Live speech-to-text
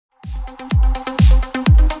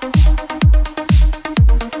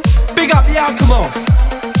Alchemorph.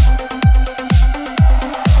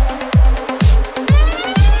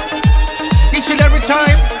 Each and every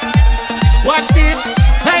time. Watch this,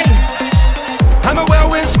 hey. I'm a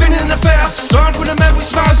whirlwind spinning in the fair. Storm from the man with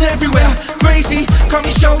smiles everywhere. Crazy, call me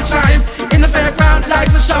showtime. In the fairground, life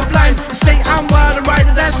is sublime. Say I'm wild, a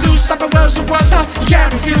rider that's loose. Like a world's a wonder, you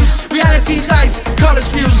can't refuse. Reality lights, colors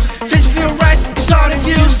views. Takes me feel right, it's all in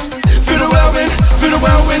views. Feel the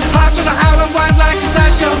whirlwind, hearts on the island, wide like a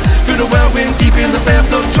sideshow. Feel the whirlwind, deep in the fair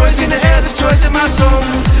flow. Joys in the air, there's joys in my soul.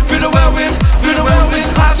 Feel the whirlwind,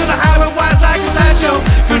 hearts on the island, wide like a sideshow.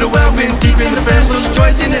 Feel the whirlwind, deep in the fair flow.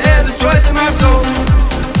 Joys in the air, there's joys in my soul.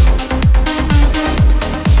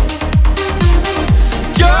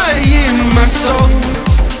 Joy in my soul.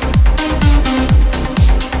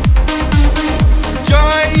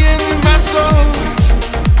 Joy in my soul.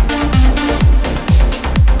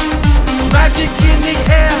 Magic in the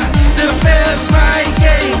air, the fair's my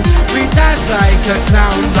game. We dance like a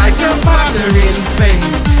clown, like a partner in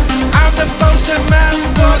fame. I'm the poster man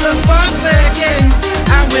for the Funfair game,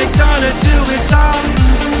 and we're gonna do it all,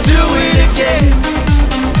 do it again.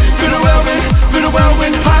 Feel the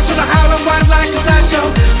whirlwind, hearts on the island, wide like a sideshow.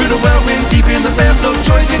 Feel the whirlwind, deep in the fair flow.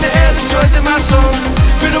 Joys in the air, there's joys in my soul.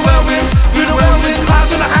 Feel the whirlwind,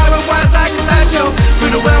 hearts on the island, wide like a sideshow.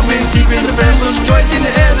 Feel the whirlwind, deep in the fair flow. Joys in the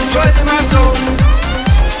air, there's joys in my soul.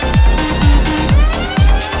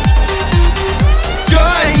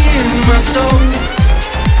 Joy in my soul.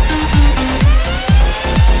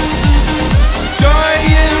 Joy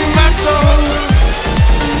in my soul.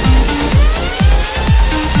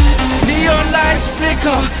 Neon lights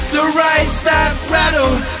flicker, the rides that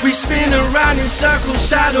rattle. We spin around in circles,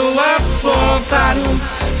 saddle up for battle.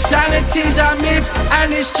 Sanity's a myth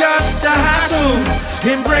and it's just a hassle.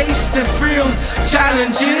 Embrace the thrill,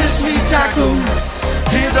 challenges we tackle.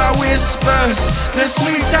 Hear the whispers, the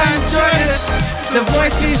sweet and joyous. The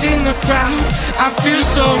voices in the crowd, I feel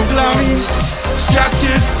so glorious.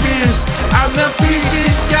 Shattered fears, and the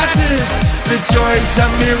pieces scattered. The joy's a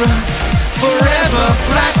mirror, forever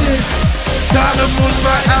flattered. Carnivals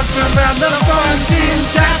by Alpha and the fun's in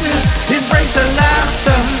tatters. Embrace the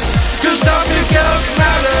laughter, cause nothing else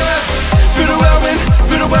matters. Feel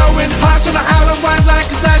the whirlwind, hearts on the island, wide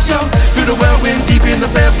like a sideshow. Feel the whirlwind, deep in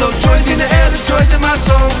the fair flow. Joys in the air, there's joys in my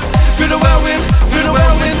soul. Feel the whirlwind,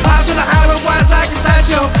 hearts on the island, wide like a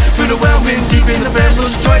sideshow. Feel the whirlwind, deep in the fair flow.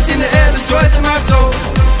 Joys in the air, there's joys in my soul.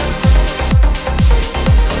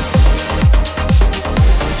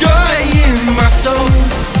 Joy in my soul.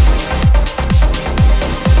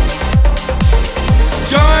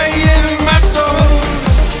 Joy in my soul.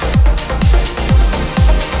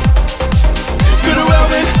 Feel the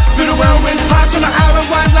whirlwind, hearts on the island,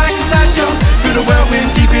 wide like a sideshow. Feel the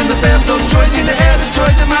whirlwind, deep in the fair flow. Joys in the air, there's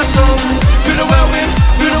joys in my soul. Feel the whirlwind,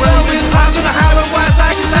 hearts on the island, wide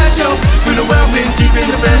like a sideshow. Feel the whirlwind, deep in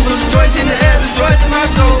the fair flow. Joys in the air.